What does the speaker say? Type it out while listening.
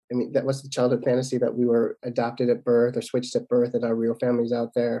I mean, that was the childhood fantasy that we were adopted at birth or switched at birth and our real family's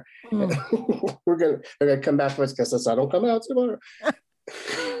out there. They're gonna come back for us because I don't come out tomorrow.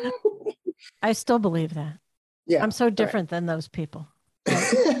 I still believe that. Yeah. I'm so different than those people.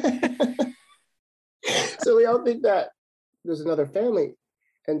 So we all think that there's another family.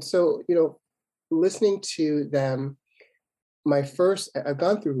 And so, listening to them, I've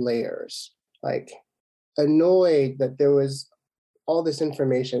gone through layers, like annoyed that there was all this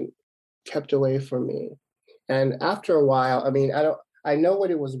information kept away from me. And after a while, I know what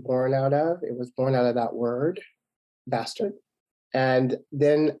it was born out of. It was born out of that word, bastard. And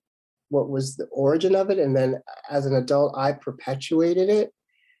then what was the origin of it? And then as an adult, I perpetuated it.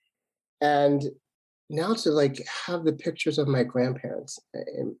 And now to like have the pictures of my grandparents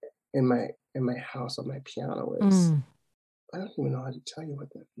in my house on my piano is, I don't even know how to tell you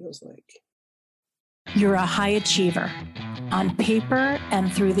what that feels like. You're a high achiever. On paper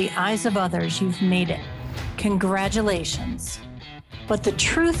and through the eyes of others, you've made it. Congratulations. But the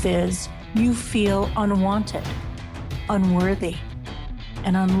truth is, you feel unwanted, unworthy,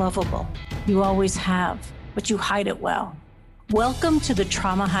 and unlovable. You always have, but you hide it well. Welcome to the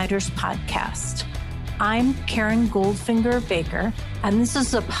Trauma Hiders Podcast. I'm Karen Goldfinger Baker, and this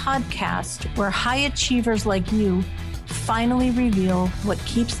is a podcast where high achievers like you finally reveal what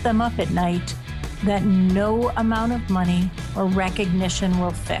keeps them up at night that no amount of money or recognition will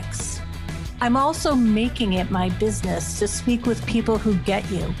fix. I'm also making it my business to speak with people who get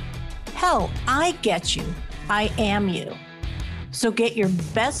you. Hell, I get you. I am you. So get your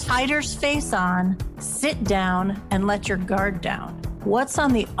best hider's face on, sit down, and let your guard down. What's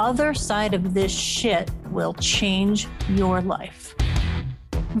on the other side of this shit will change your life.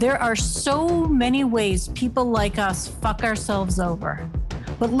 There are so many ways people like us fuck ourselves over.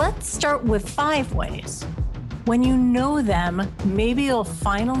 But let's start with 5 ways. When you know them, maybe you'll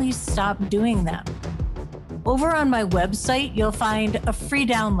finally stop doing them. Over on my website, you'll find a free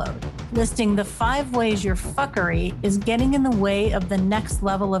download listing the 5 ways your fuckery is getting in the way of the next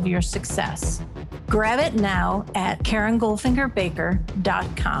level of your success. Grab it now at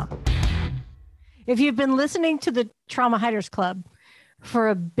KarenGoldfingerBaker.com. If you've been listening to the Trauma Hiders Club for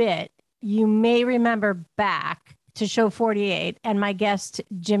a bit, you may remember back to show 48 and my guest,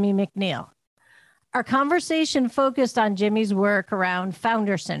 Jimmy McNeal. Our conversation focused on Jimmy's work around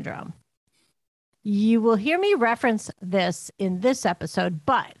founder syndrome. You will hear me reference this in this episode,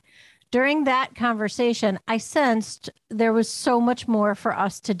 but during that conversation, I sensed there was so much more for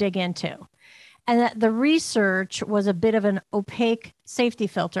us to dig into, and that the research was a bit of an opaque safety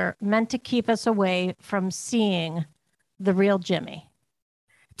filter meant to keep us away from seeing the real Jimmy.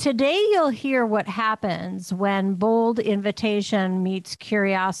 Today, you'll hear what happens when bold invitation meets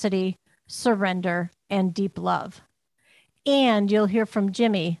curiosity, surrender, and deep love. And you'll hear from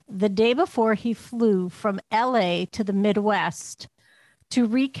Jimmy the day before he flew from LA to the Midwest to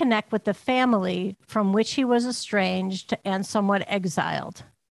reconnect with the family from which he was estranged and somewhat exiled.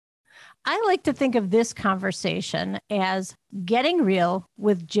 I like to think of this conversation as getting real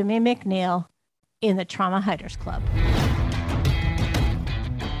with Jimmy McNeal in the Trauma Hiders Club.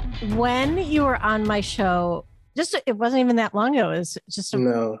 When you were on my show, it wasn't even that long ago. It was just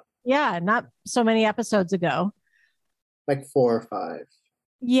not so many episodes ago. Like 4 or 5.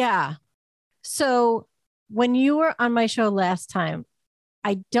 Yeah. So when you were on my show last time,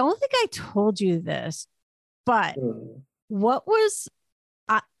 I don't think I told you this, but what was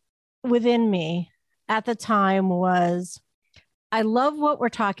within me at the time was, I love what we're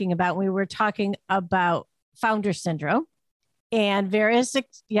talking about. We were talking about founder syndrome and various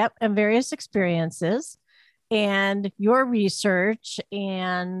experiences and your research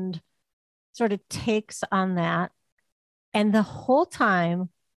and sort of takes on that. And the whole time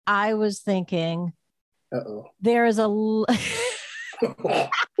I was thinking, there is it's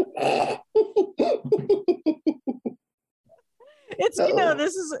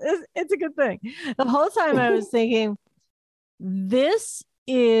a good thing. The whole time I was thinking, this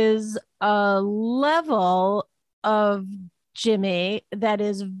is a level of Jimmy that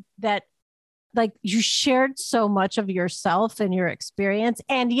like you shared so much of yourself and your experience.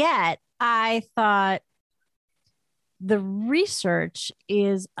 And yet I thought the research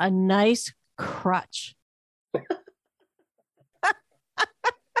is a nice crutch.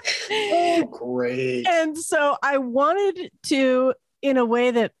 Oh, great. And so I wanted to, in a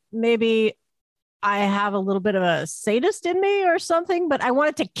way that maybe I have a little bit of a sadist in me or something, but I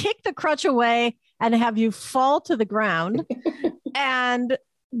wanted to kick the crutch away and have you fall to the ground and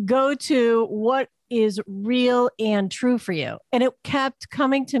go to what is real and true for you. And it kept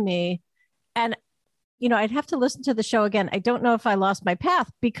coming to me. And I'd have to listen to the show again. I don't know if I lost my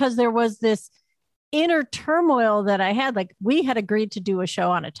path because there was this inner turmoil that I had. Like, we had agreed to do a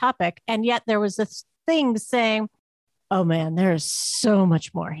show on a topic, and yet there was this thing saying, oh man, there's so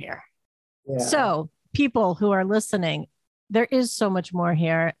much more here. Yeah. So people who are listening, there is so much more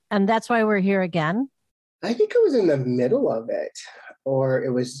here. And that's why we're here again. I think I was in the middle of it, or it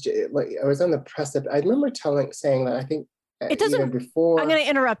was like I was on the precipice. I remember saying that I think it doesn't. Before I'm going to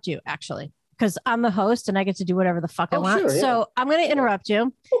interrupt you actually, because I'm the host and I get to do whatever the fuck I want. Sure, yeah. So I'm going to interrupt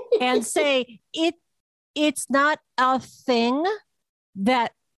you and say it's not a thing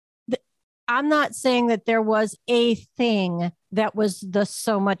that I'm not saying that there was a thing that was the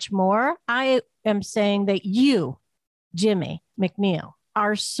so much more. I am saying that you, Jimmy McNeal,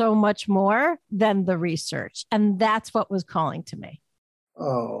 are so much more than the research. And that's what was calling to me.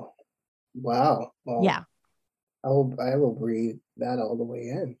 Oh, wow. Well, yeah. I will breathe that all the way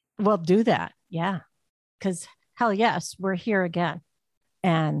in. Well, do that. Yeah. Because hell yes, we're here again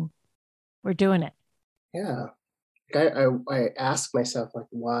and we're doing it. Yeah. I ask myself, like,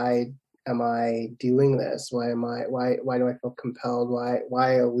 why am I doing this? Why do I feel compelled?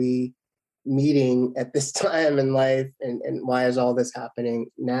 Why are we meeting at this time in life, and why is all this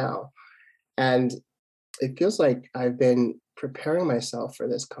happening now? And it feels like I've been preparing myself for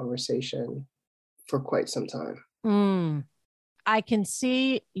this conversation for quite some time. I can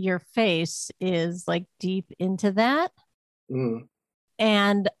see your face is like deep into that.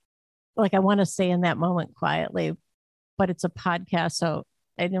 And like, I want to say in that moment quietly, but it's a podcast, so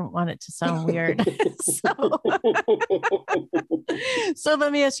I didn't want it to sound weird. So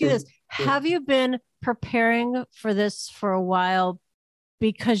let me ask you this. Have you been preparing for this for a while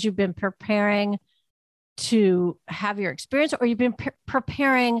because you've been preparing to have your experience, or you've been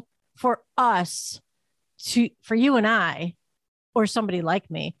preparing for for you and I, or somebody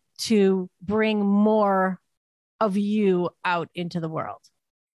like me, to bring more of you out into the world?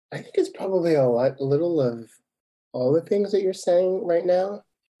 I think it's probably a little of all the things that you're saying right now.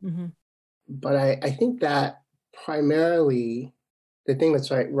 Mm-hmm. But I think that primarily the thing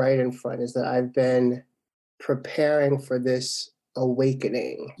that's right in front is that I've been preparing for this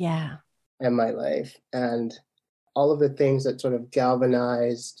awakening in my life. And all of the things that sort of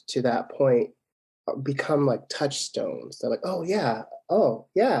galvanized to that point become like touchstones. They're like, oh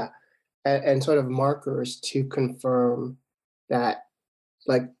yeah, and sort of markers to confirm that,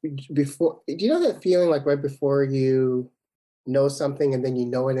 like, before, do you know that feeling like right before you know something and then you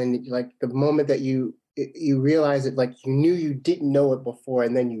know it, and like the moment that you realize it, like you knew you didn't know it before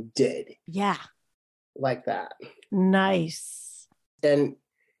and then you did. Yeah. Like that. Nice. And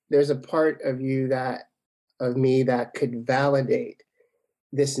there's a part of me that could validate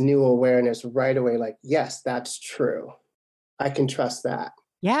this new awareness right away. Like, yes, that's true. I can trust that.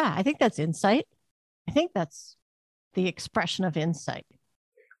 Yeah, I think that's insight. I think that's the expression of insight.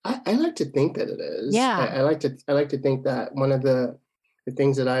 I like to think that it is. Yeah. I like to think that one of the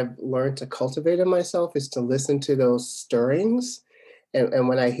things that I've learned to cultivate in myself is to listen to those stirrings. And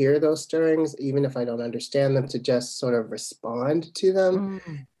when I hear those stirrings, even if I don't understand them, to just sort of respond to them.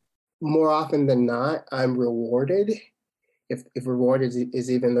 More often than not, I'm rewarded, if rewarded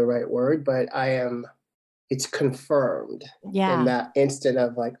is even the right word, but it's confirmed in that instant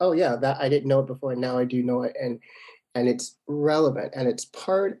of like, oh yeah, that I didn't know it before, and now I do know it. And it's relevant, and it's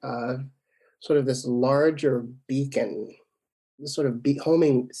part of sort of this larger beacon, this sort of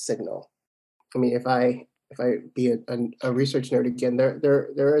homing signal. I mean, if I be a research nerd again,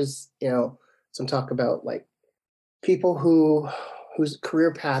 there is, some talk about like people whose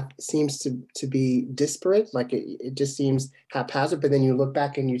career path seems to be disparate, like it just seems haphazard, but then you look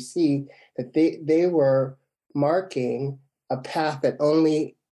back and you see that they were marking a path that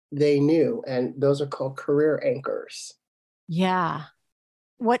only they knew, and those are called career anchors. Yeah.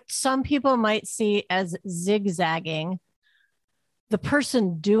 What some people might see as zigzagging, the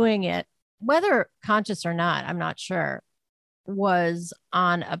person doing it, whether conscious or not, I'm not sure, was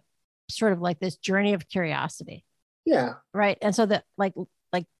on a sort of like this journey of curiosity. Yeah. Right. And so that like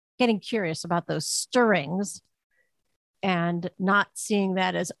getting curious about those stirrings and not seeing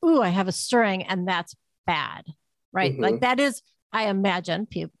that as, ooh, I have a stirring and that's bad. Right. Mm-hmm. Like that is, I imagine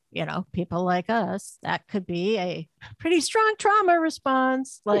people like us, that could be a pretty strong trauma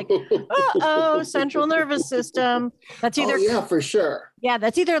response. Like, central nervous system. That's either, yeah, for sure. Yeah.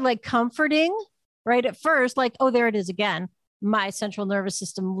 That's either like comforting, right? At first, like, oh, there it is again. My central nervous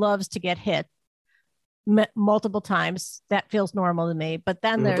system loves to get hit multiple times. That feels normal to me. But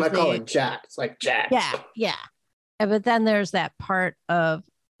then there's call it jacked. It's like jacked. Yeah. But then there's that part of,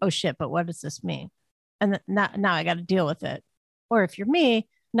 oh shit, but what does this mean? And now I got to deal with it. Or if you're me,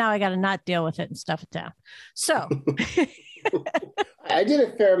 Now I got to not deal with it and stuff it down. So I did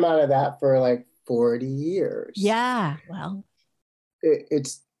a fair amount of that for like 40 years. yeah, well,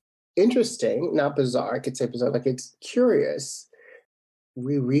 It's interesting, not bizarre. I could say bizarre, like it's curious.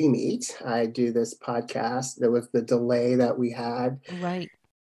 We re-meet. I do this podcast. There was the delay that we had. right.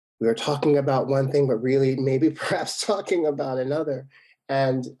 We were talking about one thing, but really maybe perhaps talking about another.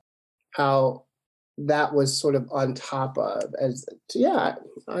 And how that was sort of on top of as yeah,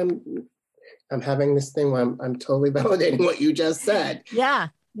 I'm having this thing where I'm totally validating what you just said. Yeah.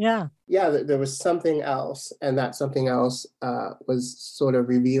 Yeah. Yeah, there was something else, and that something else was sort of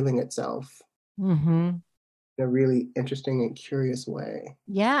revealing itself in a really interesting and curious way.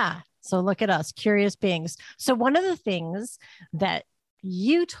 Yeah. So look at us, curious beings. So one of the things that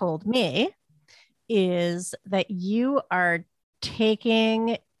you told me is that you are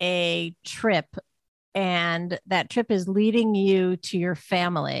taking a trip, and that trip is leading you to your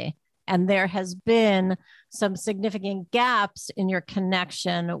family. And there has been some significant gaps in your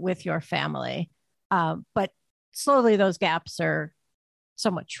connection with your family. But slowly those gaps are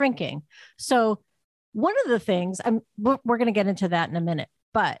somewhat shrinking. So one of the things we're going to get into that in a minute,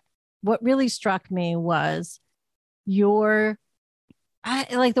 but what really struck me was your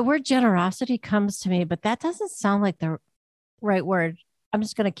like the word generosity comes to me, but that doesn't sound like the right word. I'm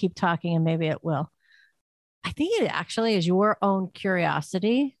just going to keep talking and maybe it will. I think it actually is your own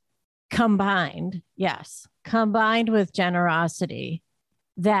curiosity combined, yes, combined with generosity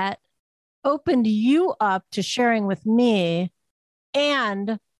that opened you up to sharing with me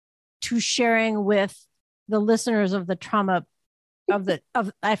and to sharing with the listeners of the trauma of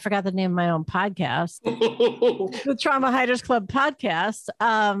I forgot the name of my own podcast, the Trauma Hiders Club podcast.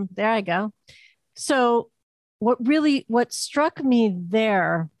 There I go. So what struck me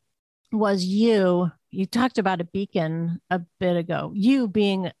there was you talked about a beacon a bit ago, you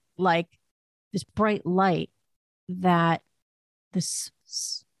being like this bright light, that this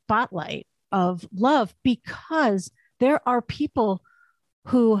spotlight of love, because there are people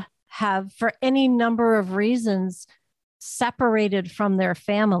who have, for any number of reasons, separated from their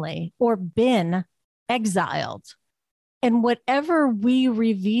family or been exiled. And whatever we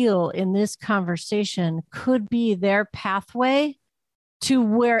reveal in this conversation could be their pathway to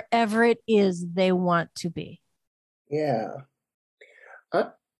wherever it is they want to be. Yeah.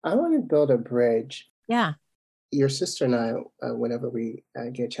 I want to build a bridge. Yeah. Your sister and I, whenever we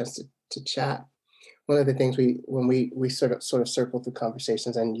get a chance to chat, one of the things when we sort of circle through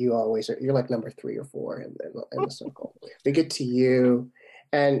conversations, and you're like number 3 or 4 in the circle. We get to you,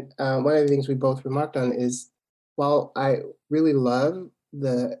 and one of the things we both remarked on is, while I really love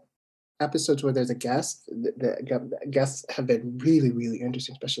the episodes where there's a guest, the guests have been really, really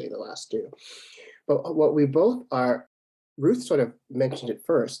interesting, especially the last 2. But what we both are, Ruth sort of mentioned it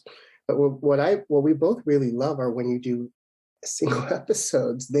first, but what we both really love are when you do single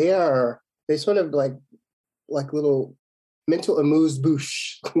episodes. They sort of like little mental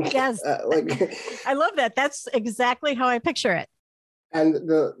amuse-bouche. Yes. I love that. That's exactly how I picture it. And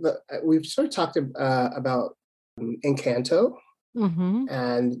we've sort of talked about Encanto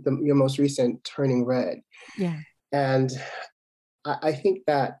and your most recent Turning Red. Yeah. And I think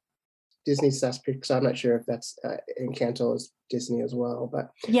that Disney / Pixar, I'm not sure if that's Encanto is Disney as well, but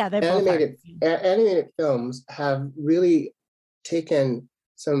yeah, they animated films have really taken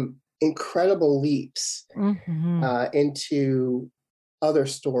some incredible leaps into other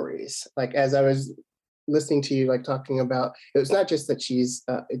stories. Like, as I was listening to you, like talking about, it's not just that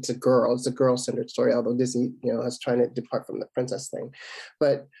it's a girl-centered story, although Disney, is trying to depart from the princess thing,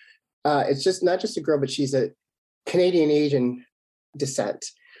 but it's just not just a girl, but she's a Canadian Asian descent,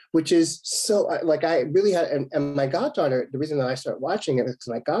 which is so like, I really had, and my goddaughter, the reason that I started watching it is because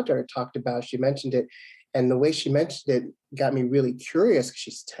my goddaughter talked about, she mentioned it, and the way she mentioned it got me really curious, because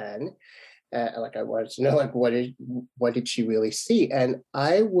she's 10. Like, I wanted to know, like, what did she really see? And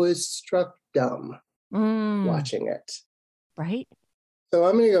I was struck dumb watching it. Right. So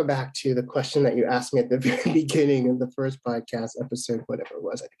I'm going to go back to the question that you asked me at the very beginning of the first podcast episode, whatever it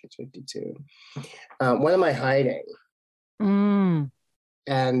was, I think it's 52. What am I hiding?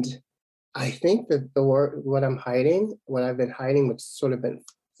 And I think that what I've been hiding, which sort of been,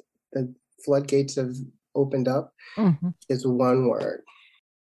 the floodgates have opened up, is one word.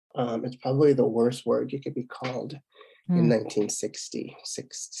 It's probably the worst word you could be called in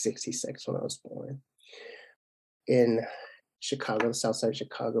 1966, when I was born in Chicago, the South Side of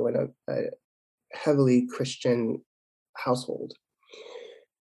Chicago, in a heavily Christian household.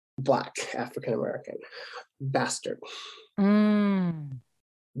 Black, African American, bastard.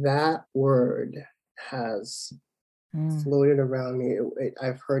 That word has Mm. floated around me.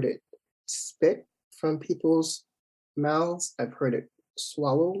 I've heard it spit from people's mouths. I've heard it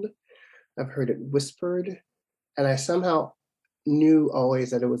swallowed. I've heard it whispered. And I somehow knew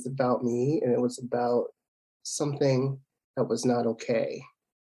always that it was about me and it was about something that was not okay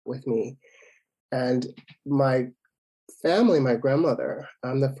with me. And my family, my grandmother,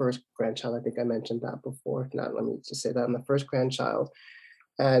 I'm the first grandchild. I think I mentioned that before. If not, let me just say that I'm the first grandchild.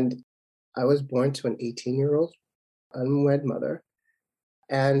 And I was born to an 18-year-old unwed mother.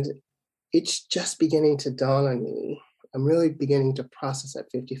 And it's just beginning to dawn on me. I'm really beginning to process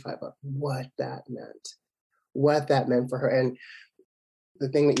at 55 of what that meant for her. And the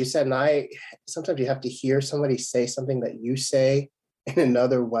thing that you said, and I sometimes you have to hear somebody say something that you say in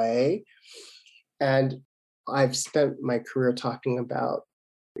another way. And I've spent my career talking about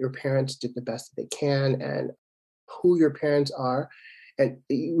your parents did the best that they can and who your parents are. And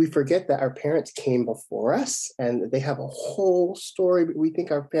we forget that our parents came before us and they have a whole story. We think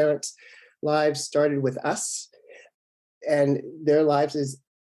our parents' lives started with us and their lives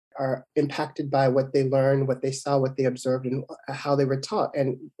are impacted by what they learned, what they saw, what they observed, and how they were taught,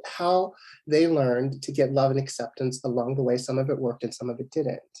 and how they learned to get love and acceptance along the way. Some of it worked and some of it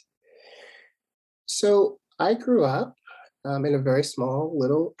didn't. So I grew up in a very small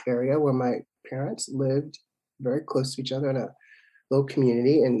little area where my parents lived very close to each other in a little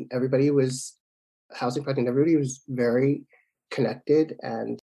community, and everybody was housing project. Everybody was very connected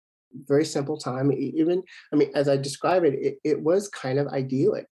and very simple time. Even, I mean, as I describe it, it was kind of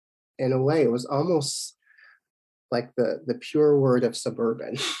idyllic in a way. It was almost like the pure word of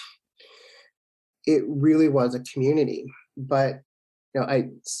suburban. It really was a community. But I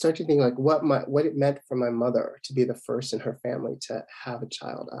started to think like what it meant for my mother to be the first in her family to have a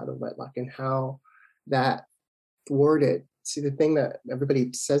child out of wedlock, and how that thwarted. See, the thing that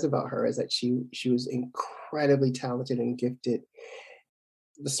everybody says about her is that she was incredibly talented and gifted,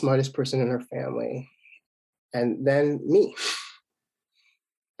 the smartest person in her family, and then me.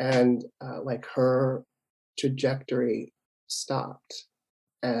 And like her trajectory stopped.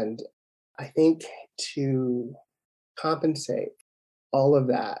 And I think to compensate all of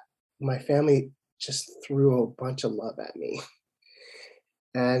that, my family just threw a bunch of love at me.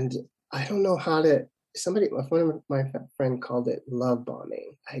 And I don't know how to, somebody, one of my friend called it love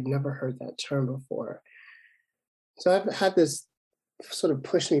bombing. I'd never heard that term before. So I've had this sort of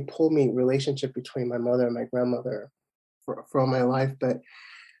push me, pull me relationship between my mother and my grandmother for all my life. But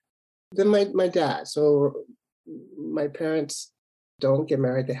then my dad. So my parents don't get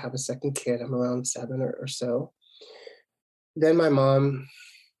married. They have a second kid. I'm around 7 or so. Then my mom,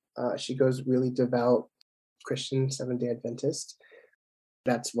 she goes really devout Christian Seventh-day Adventist.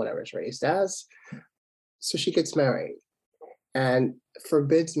 That's what I was raised as. So she gets married and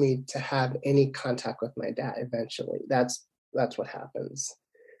forbids me to have any contact with my dad eventually. That's what happens.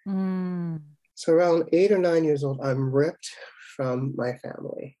 Mm. So around 8 or 9 years old, I'm ripped from my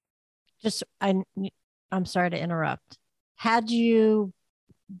family. I'm sorry to interrupt. Had you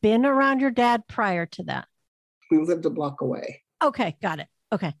been around your dad prior to that? We lived a block away. Okay, got it.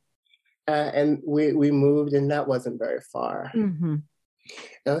 Okay. And we moved, and that wasn't very far. Mm-hmm.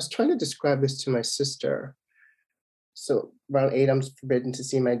 And I was trying to describe this to my sister. So around 8, I'm forbidden to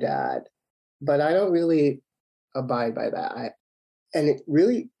see my dad, but I don't really abide by that. And it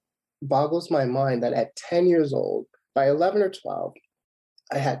really boggles my mind that at 10 years old, by 11 or 12,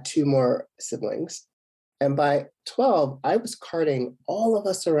 I had 2 more siblings. And by 12, I was carting all of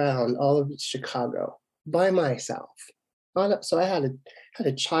us around all of Chicago by myself. So I had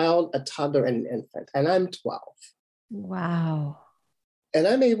a child, a toddler, and an infant, and I'm 12. Wow. And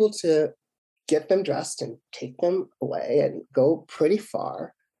I'm able to get them dressed and take them away and go pretty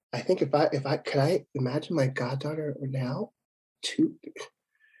far. I think if I could I imagine my goddaughter now, two,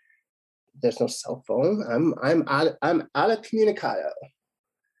 there's no cell phone. I'm out of communicado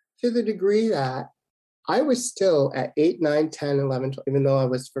to the degree that I was still at 8, 9, 10, 11, 12, even though I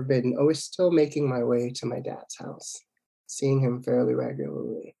was forbidden, I was still making my way to my dad's house, seeing him fairly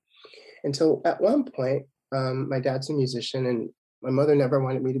regularly. And so at one point, my dad's a musician and my mother never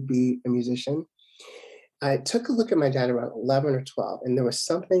wanted me to be a musician. I took a look at my dad around 11 or 12, and there was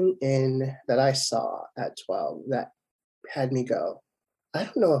something in that I saw at 12 that had me go, I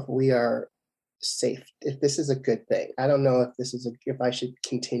don't know if we are safe, if this is a good thing. I don't know if I should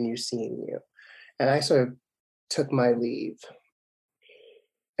continue seeing you. And I sort of took my leave.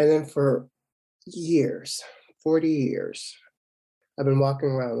 And then for years, 40 years, I've been walking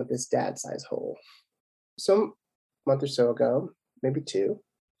around with this dad-sized hole. Some month or so ago, maybe 2,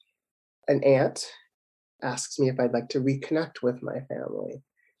 an aunt asks me if I'd like to reconnect with my family.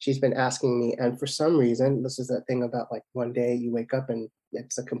 she's been asking me, and for some reason, this is that thing about like one day you wake up and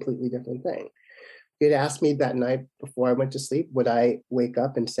it's a completely different thing. You'd asked me that night before I went to sleep, would I wake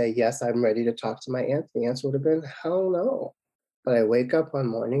up and say, yes, I'm ready to talk to my aunt? The answer would have been, hell no. But I wake up one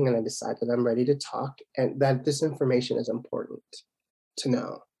morning and I decide that I'm ready to talk and that this information is important to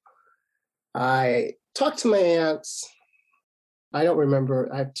know. I talked to my aunts. I don't remember.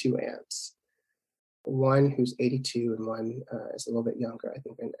 I have two aunts, one who's 82 and one is a little bit younger, I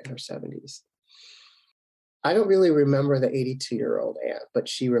think in her 70s. I don't really remember the 82-year-old aunt, but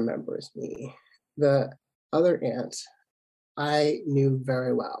she remembers me. The other aunt, I knew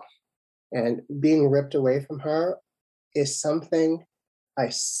very well. And being ripped away from her is something I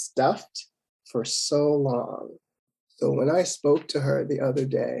stuffed for so long. So when I spoke to her the other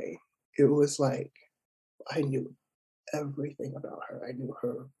day, it was like I knew everything about her. I knew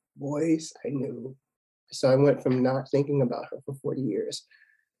her voice. I knew. So I went from not thinking about her for 40 years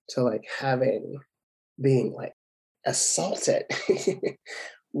to like being like assaulted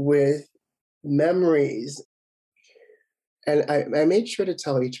with memories. And I made sure to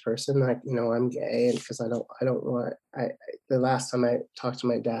tell each person like, I'm gay, and because I don't want the last time I talked to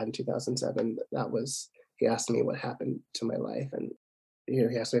my dad in 2007, that was he asked me what happened to my life, and he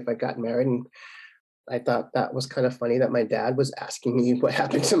asked me if I got married, and I thought that was kind of funny that my dad was asking me what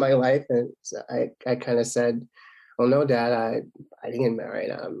happened to my life, and so I kind of said, "Well, no, Dad, I didn't get married.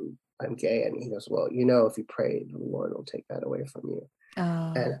 I'm gay," and he goes, "Well, if you pray, the Lord will take that away from you,"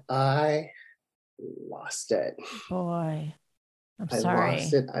 and Oh, I lost it. boy. I'm I lost sorry.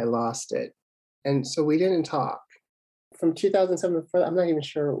 it. I lost it. And so we didn't talk. From 2007 before, I'm not even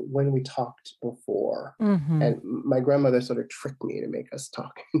sure when we talked before. Mm-hmm. And my grandmother sort of tricked me to make us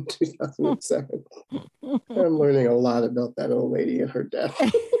talk in 2007. I'm learning a lot about that old lady and her death.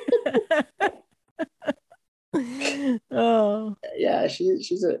 Oh, Yeah,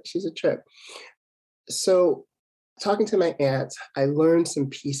 she's a trip. So talking to my aunt, I learned some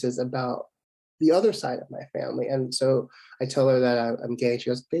pieces about the other side of my family. And so I tell her that I'm gay. She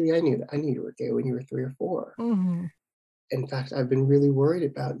goes, "Baby, I knew you were gay when you were 3 or 4. mm-hmm. In fact, I've been really worried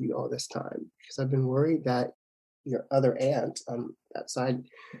about you all this time because I've been worried that your other aunt on that side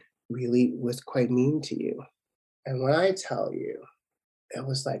really was quite mean to you." And when I tell you, it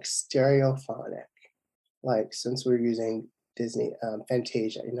was like stereophonic, like since we're using Disney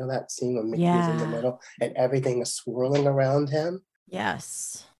Fantasia, that scene when Mickey is in the Yeah. middle and everything is swirling around him.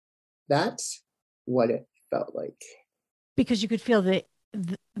 Yes. That's what it felt like. Because you could feel the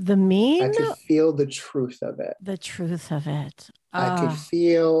I mean, could feel the truth of it. the truth of it. I could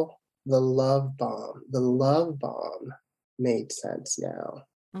feel the love bomb. The love bomb made sense now.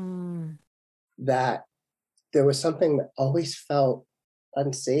 Mm. That there was something that always felt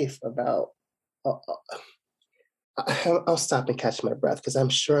unsafe about. Uh, I'll stop and catch my breath because I'm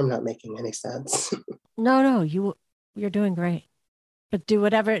sure I'm not making any sense. No, you're doing great. But do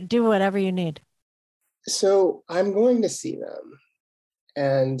whatever you need. So I'm going to see them,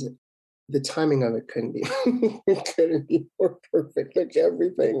 and the timing of it couldn't be couldn't be more perfect. Like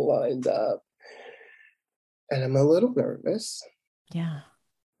everything lined up, and I'm a little nervous. Yeah.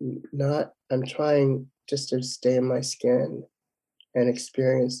 Not, I'm trying just to stay in my skin and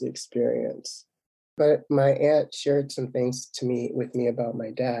experience the experience. But my aunt shared some things with me about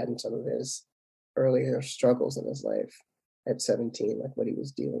my dad and some of his earlier struggles in his life at 17, like what he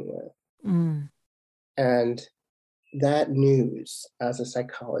was dealing with. Mm. And that news, as a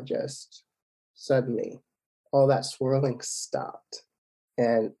psychologist, suddenly all that swirling stopped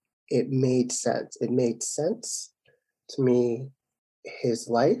and it made sense. It made sense to me, his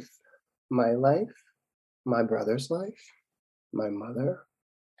life, my brother's life, my mother.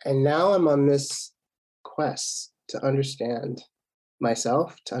 And now I'm on this quest to understand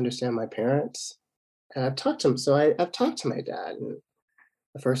myself, to understand my parents. And I've talked to him. So I've talked to my dad. And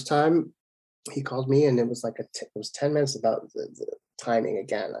the first time he called me, and it was like it was 10 minutes about the timing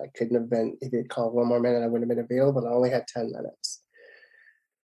again. I couldn't have been, if he'd called one more minute, I wouldn't have been available. I only had 10 minutes.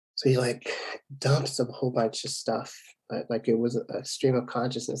 So he like dumps a whole bunch of stuff, like it was a stream of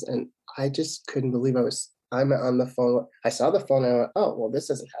consciousness. And I just couldn't believe I'm on the phone. I saw the phone and I went, oh, well, this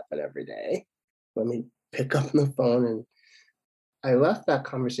doesn't happen every day. Let me pick up the phone. And I left that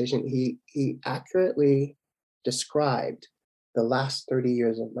conversation. He accurately described the last 30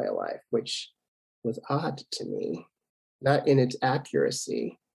 years of my life, which was odd to me, not in its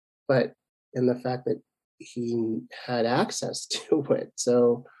accuracy, but in the fact that he had access to it.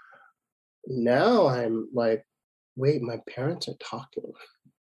 So now I'm like, wait, my parents are talking.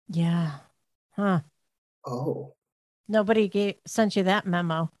 Yeah. Huh. Oh, Nobody sent you that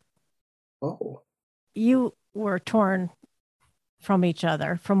memo. oh, You were torn from each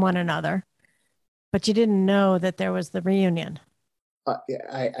other, from one another, but you didn't know that there was the reunion.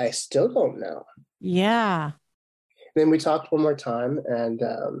 Yeah, I still don't know. Yeah. Then we talked one more time, and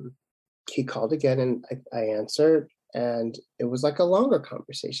he called again, and I answered, and it was like a longer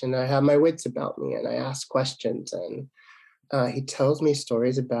conversation. I had my wits about me, and I asked questions, and he tells me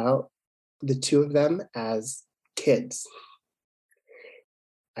stories about the two of them as kids.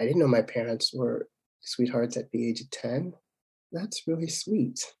 I didn't know my parents were sweethearts at the age of 10. That's really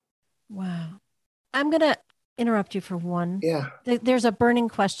sweet. Wow. I'm going to interrupt you for one. Yeah. There's a burning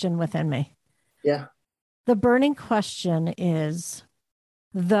question within me. Yeah. The burning question is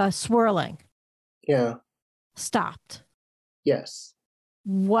the swirling. Yeah. Stopped. Yes.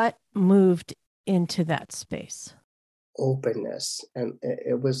 What moved into that space? Openness. And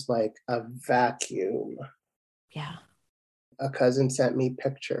it was like a vacuum. Yeah. A cousin sent me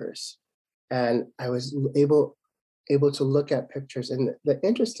pictures, and I was able to look at pictures. And the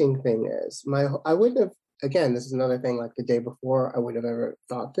interesting thing is, I wouldn't have, again, this is another thing, like the day before, I would have ever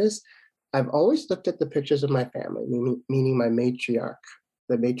thought this. I've always looked at the pictures of my family, meaning my matriarch,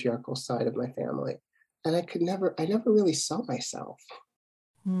 the matriarchal side of my family, and I never really saw myself.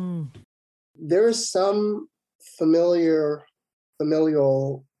 There is some familial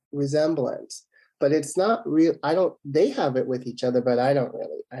resemblance, but it's not real. They have it with each other, but I don't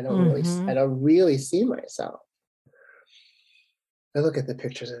really see myself. I look at the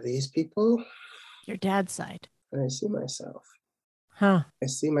pictures of these people. Your dad's side. And I see myself. Huh. I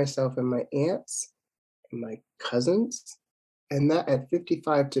see myself in my aunts and my cousins. And that at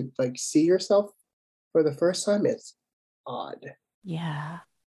 55 to like see yourself for the first time, it's odd. Yeah.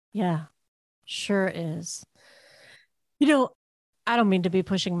 Yeah. Sure is. I don't mean to be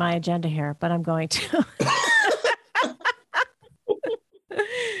pushing my agenda here, but I'm going to.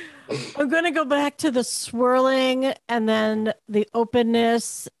 I'm going to go back to the swirling and then the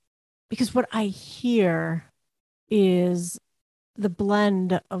openness, because what I hear is the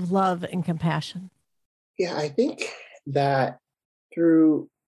blend of love and compassion. Yeah, I think that through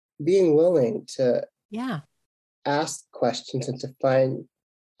being willing to ask questions and to find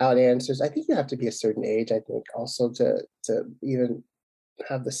out answers, I think you have to be a certain age, I think, also to even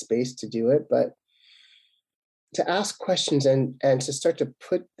have the space to do it. But to ask questions and to start to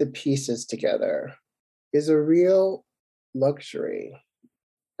put the pieces together is a real luxury.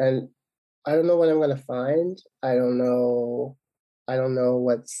 And I don't know what I'm going to find. I don't know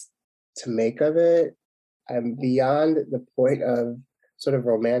what's to make of it. I'm beyond the point of sort of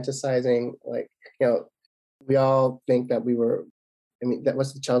romanticizing, like, we all think that that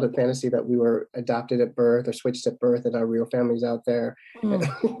was the childhood fantasy, that we were adopted at birth or switched at birth and our real family's out there. They're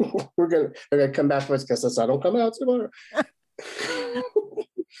gonna come back for us because I don't come out tomorrow.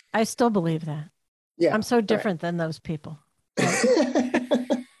 I still believe that. Yeah. I'm so different than those people.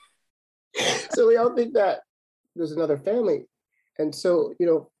 So we all think that there's another family. And so,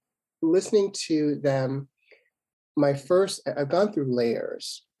 listening to them, I've gone through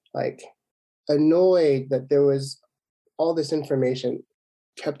layers, like annoyed that there was all this information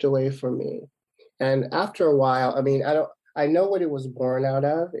kept away from me. And after a while, I know what it was born out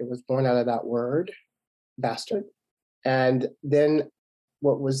of. It was born out of that word, bastard. And then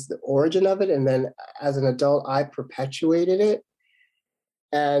what was the origin of it? And then as an adult, I perpetuated it.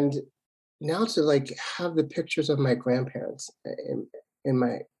 And now to like have the pictures of my grandparents in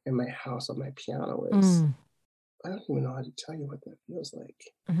my house on my piano is, I don't even know how to tell you what that feels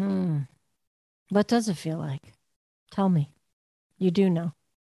like. What does it feel like? Tell me. You do know.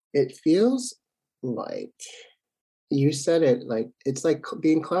 It feels like, you said it, like it's like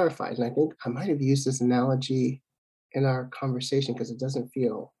being clarified. And I think I might have used this analogy in our conversation because it doesn't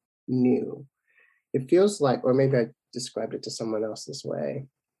feel new. It feels like, or maybe I described it to someone else this way.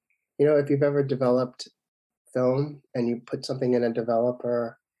 If you've ever developed film and you put something in a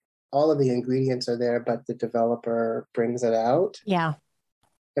developer, all of the ingredients are there, but the developer brings it out. Yeah.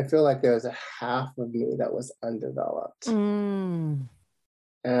 I feel like there was a half of me that was undeveloped. And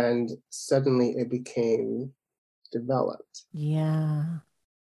suddenly it became developed. Yeah.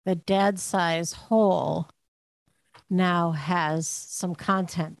 The dad size hole now has some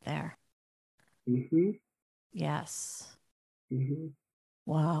content there. Mm-hmm. Yes. Mm-hmm.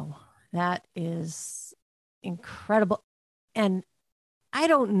 Wow. That is incredible. And I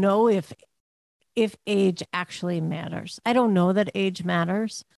don't know if age actually matters. I don't know that age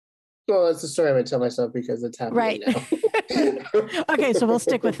matters. Well, that's the story I would tell myself because it's happening now. Okay, so we'll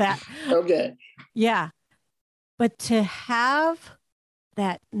stick with that. Okay. Yeah. But to have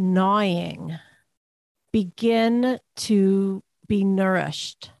that gnawing begin to be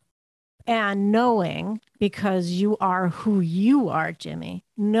nourished And knowing, because you are who you are, Jimmy,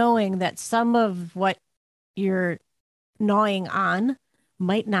 knowing that some of what you're gnawing on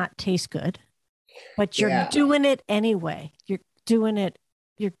might not taste good, but you're Yeah. doing it anyway. You're doing it.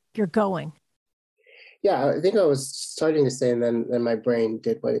 You're going. Yeah, I think I was starting to say, and then my brain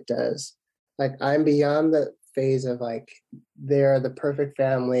did what it does. Like, I'm beyond the phase of like, they're the perfect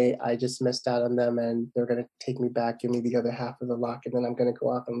family. I just missed out on them, and they're gonna take me back, give me the other half of the lock, and then I'm gonna go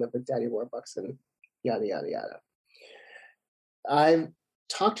off and live with Daddy Warbucks and yada yada yada. I've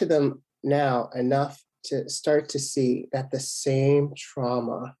talked to them now enough to start to see that the same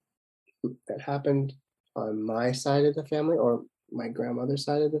trauma that happened on my side of the family or my grandmother's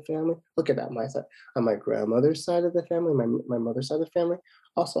side of the family. Look at that, my side. On my grandmother's side of the family, my mother's side of the family,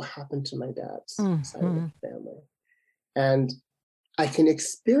 also happened to my dad's side of the family. And I can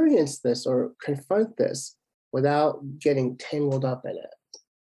experience this or confront this without getting tangled up in it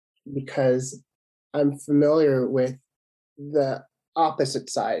because I'm familiar with the opposite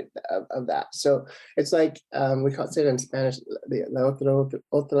side of that. So it's like we call say it in Spanish,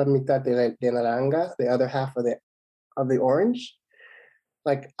 otra mitad de naranja, the other half of the orange.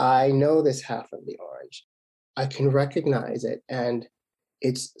 Like, I know this half of the orange. I can recognize it, and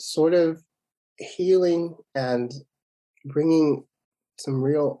it's sort of healing and bringing some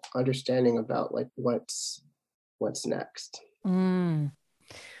real understanding about like what's next.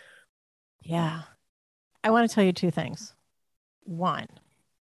 Yeah. I want to tell you two things. One,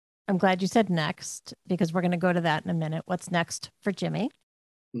 I'm glad you said next because we're going to go to that in a minute. What's next for Jimmy?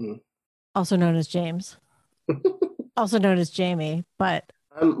 Also known as James, also known as Jamie, but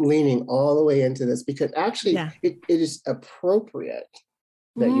I'm leaning all the way into this because actually it is appropriate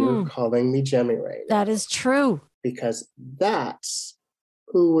that you're calling me Jimmy right now. That is true. Because that's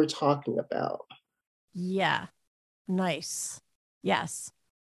who we're talking about. Yeah. Nice. Yes.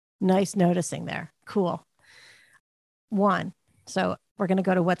 Nice noticing there. Cool. One. So we're going to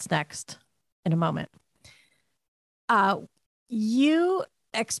go to what's next in a moment. You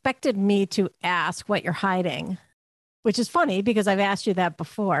expected me to ask what you're hiding, which is funny because I've asked you that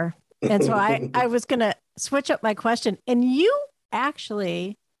before. And so I was going to switch up my question. And you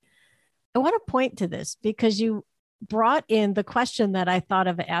actually, I want to point to this because you brought in the question that I thought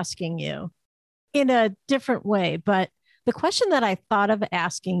of asking you in a different way. But the question that I thought of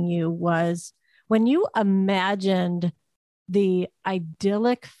asking you was when you imagined the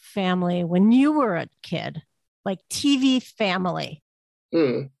idyllic family when you were a kid, like TV family,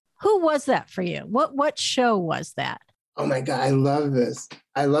 who was that for you? What show was that? Oh my God, I love this.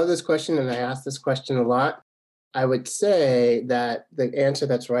 I love this question, and I ask this question a lot. I would say that the answer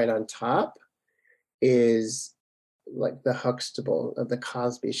that's right on top is like the Huxtable of the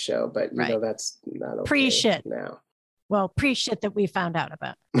Cosby Show, but you know that's not okay pre-shit now. Well, pre-shit that we found out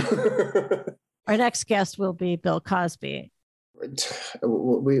about. Our next guest will be Bill Cosby. That's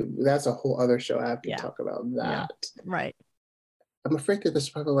a whole other show. I have to talk about that. Yeah. Right. I'm afraid that there's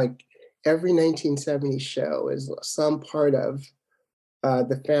probably like every 1970s show is some part of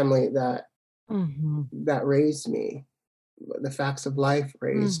the family that that raised me. The Facts of Life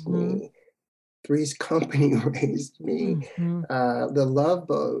raised me. Three's Company raised me. The Love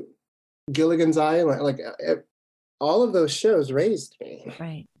Boat, Gilligan's Island, like all of those shows raised me.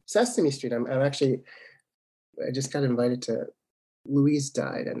 Right. Sesame Street. I just got invited to. Louise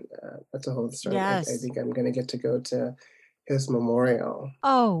died, and that's a whole story. Yes. I think I'm going to get to go to his memorial.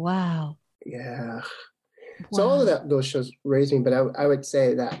 Oh, wow. Yeah. Wow. So all of those shows raised me, but I would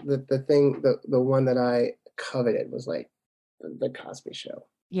say that the one that I coveted was like the Cosby Show.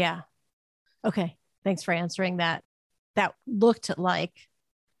 Yeah. Okay. Thanks for answering that. That looked like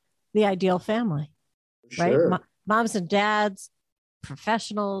the ideal family, Sure. right? Moms and dads,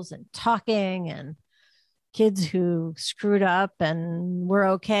 professionals and talking, and kids who screwed up and were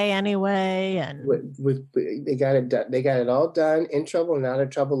okay anyway. And they got it done. They got it all done, in trouble, not in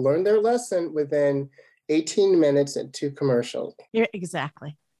trouble, learned their lesson within 18 minutes and 2 commercials.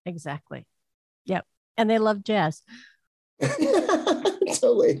 Exactly. Yep. And they love jazz.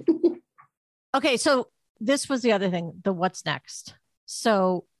 Totally. Okay. So this was the other thing, the what's next.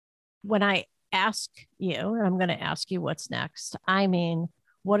 So when I ask you, and I'm going to ask you what's next, I mean,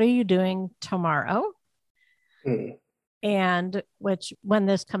 what are you doing tomorrow? And which when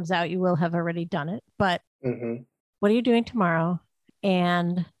this comes out, you will have already done it. But what are you doing tomorrow?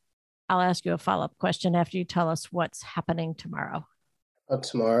 And I'll ask you a follow-up question after you tell us what's happening tomorrow.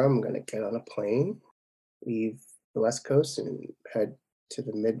 Tomorrow, I'm going to get on a plane, leave the West Coast, and head to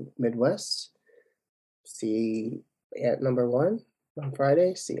the Midwest. See aunt number 1 on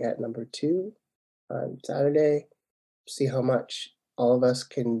Friday. See aunt number 2 on Saturday. See how much all of us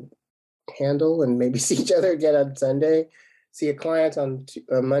can handle and maybe see each other again on Sunday, see a client on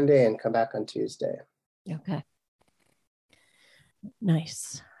Monday and come back on Tuesday. Okay.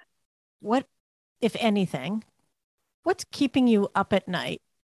 Nice. What, if anything, what's keeping you up at night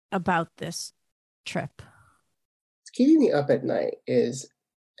about this trip? What's keeping me up at night is,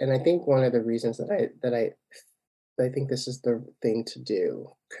 and I think one of the reasons that I think this is the thing to do,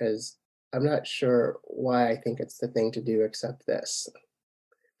 because I'm not sure why I think it's the thing to do except this,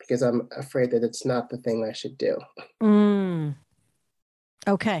 because I'm afraid that it's not the thing I should do.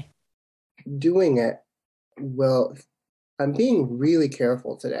 Okay. Doing it, well, I'm being really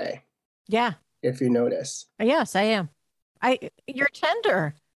careful today. Yeah. If you notice. Yes, I am. You're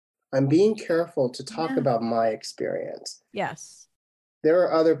tender. I'm being careful to talk about my experience. Yes. There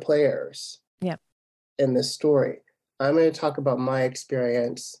are other players in this story. I'm going to talk about my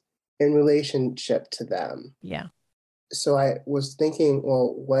experience in relationship to them. Yeah. So I was thinking,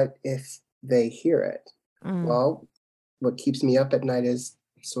 well, what if they hear it? Well, what keeps me up at night is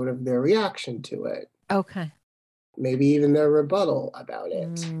sort of their reaction to it. Okay. Maybe even their rebuttal about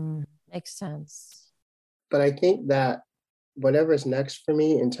it. Makes sense. But I think that whatever's next for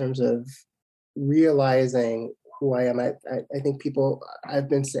me in terms of realizing who I am, I think people, I've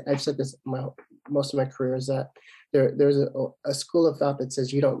said this most of my career, is that there's a school of thought that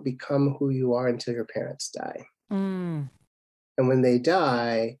says you don't become who you are until your parents die. And when they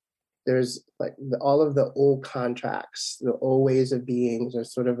die, there's like all of the old contracts, the old ways of being.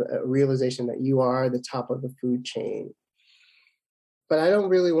 There's sort of a realization that you are the top of the food chain. But I don't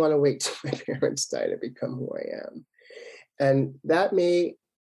really want to wait till my parents die to become who I am. And that may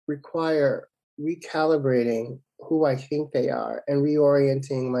require recalibrating who I think they are and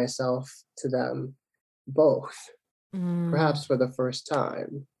reorienting myself to them both, perhaps for the first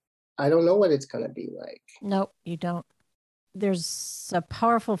time. I don't know what it's going to be like. Nope, you don't. There's a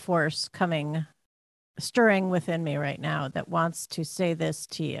powerful force stirring within me right now that wants to say this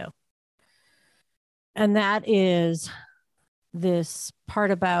to you. And that is this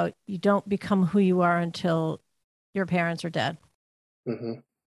part about you don't become who you are until your parents are dead.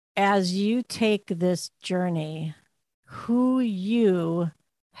 As you take this journey, who you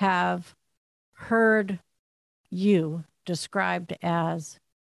have heard you described as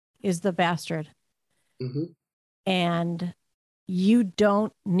is the bastard. And you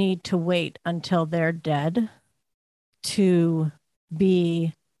don't need to wait until they're dead to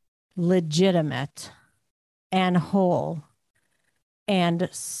be legitimate and whole and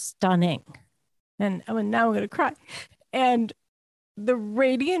stunning. And now I'm going to cry. And the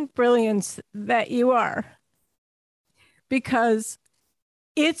radiant brilliance that you are, because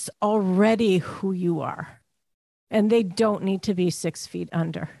it's already who you are, and they don't need to be 6 feet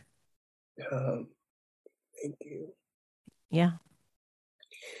under. Thank you. Yeah.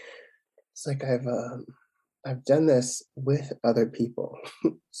 It's like I've done this with other people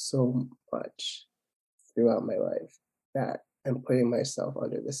so much throughout my life that I'm putting myself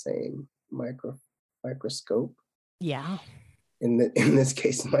under the same microscope. Yeah. In this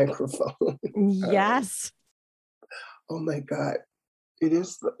case, microphone. Yes. Oh my God. It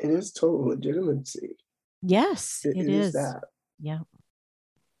is total legitimacy. Yes, it is that. Yeah.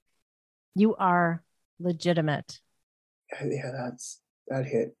 You are legitimate. Yeah, that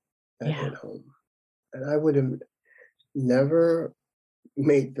hit home. And I would have never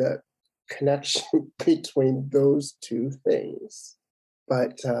made the connection between those two things.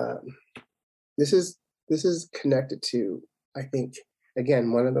 But this is connected to, I think,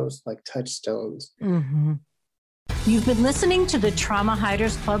 again, one of those like touchstones. You've been listening to the Trauma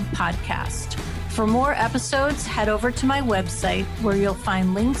Hiders Club podcast. For more episodes, head over to my website where you'll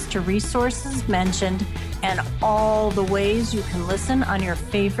find links to resources mentioned and all the ways you can listen on your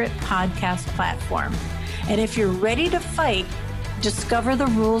favorite podcast platform. And if you're ready to fight, discover the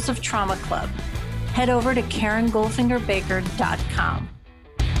rules of Trauma Club. Head over to KarenGoldfingerBaker.com.